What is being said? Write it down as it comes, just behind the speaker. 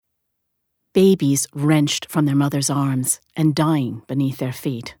babies wrenched from their mother's arms and dying beneath their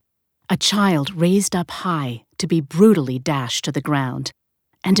feet, a child raised up high to be brutally dashed to the ground,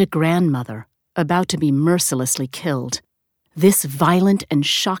 and a grandmother about to be mercilessly killed. This violent and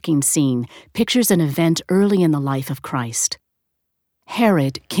shocking scene pictures an event early in the life of Christ.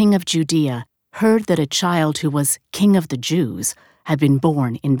 Herod, king of Judea, heard that a child who was king of the Jews had been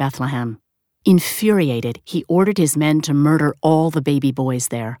born in Bethlehem. Infuriated, he ordered his men to murder all the baby boys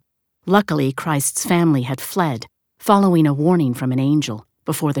there. Luckily, Christ's family had fled, following a warning from an angel,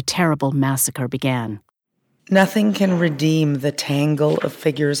 before the terrible massacre began. Nothing can redeem the tangle of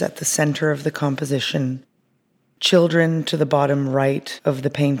figures at the center of the composition. Children to the bottom right of the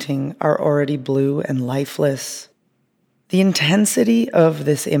painting are already blue and lifeless. The intensity of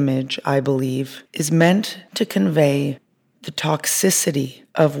this image, I believe, is meant to convey the toxicity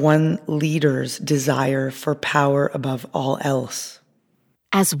of one leader's desire for power above all else.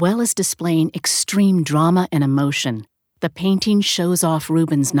 As well as displaying extreme drama and emotion, the painting shows off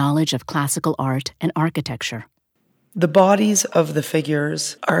Rubens' knowledge of classical art and architecture. The bodies of the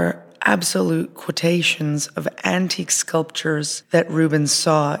figures are absolute quotations of antique sculptures that Rubens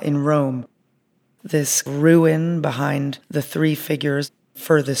saw in Rome. This ruin behind the three figures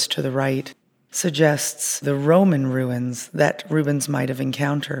furthest to the right suggests the Roman ruins that Rubens might have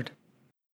encountered.